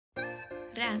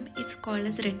RAM is called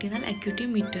as Retinal Acuity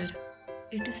Meter.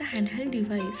 It is a handheld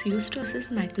device used to assess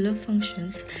macular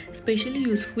functions, especially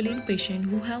useful in patients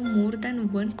who have more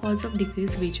than one cause of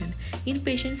decreased vision. In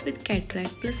patients with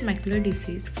cataract plus macular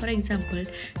disease, for example,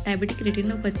 diabetic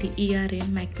retinopathy, ERA,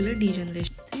 macular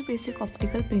degeneration. Three basic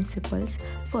optical principles.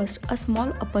 First, a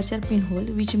small aperture pinhole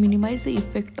which minimizes the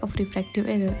effect of refractive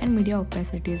error and media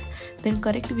opacities. Then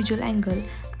correct visual angle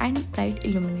and bright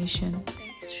illumination.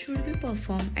 Should be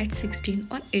performed at 16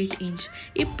 or 8 inch.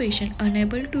 If patient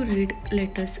unable to read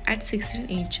letters at 16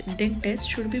 inch, then test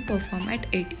should be performed at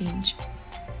 8 inch.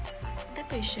 Ask the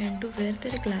patient to wear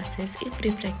their glasses if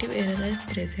refractive error is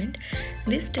present.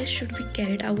 This test should be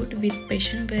carried out with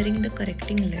patient wearing the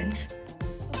correcting lens.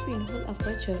 A pinhole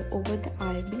aperture over the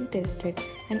eye being tested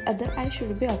and other eye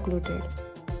should be occluded.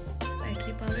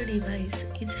 Battery power device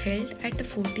is held at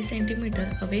 40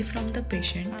 cm away from the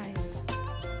patient eye.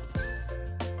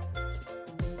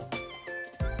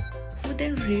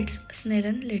 Then reads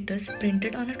Snellen letters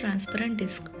printed on a transparent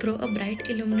disc through a bright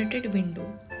illuminated window.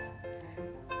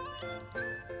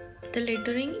 The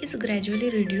lettering is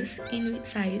gradually reduced in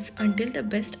size until the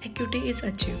best acuity is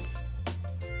achieved.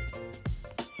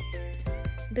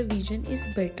 The vision is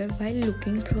better while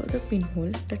looking through the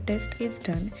pinhole. The test is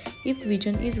done. If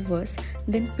vision is worse,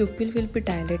 then pupil will be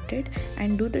dilated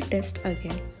and do the test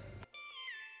again.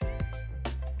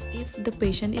 If the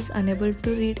patient is unable to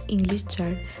read English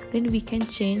chart, then we can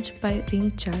change by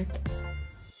ring chart.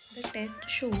 The test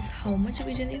shows how much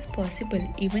vision is possible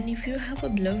even if you have a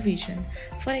blurred vision.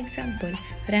 For example,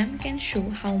 RAM can show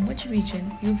how much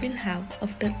vision you will have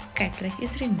after cataract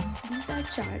is removed. These are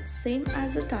charts same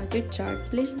as a target chart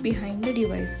placed behind the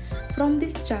device. From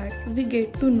these charts, we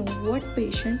get to know what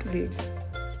patient reads.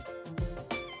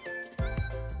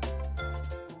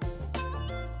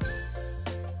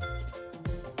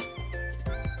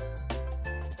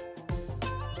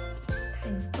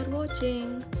 Thanks for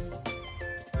watching.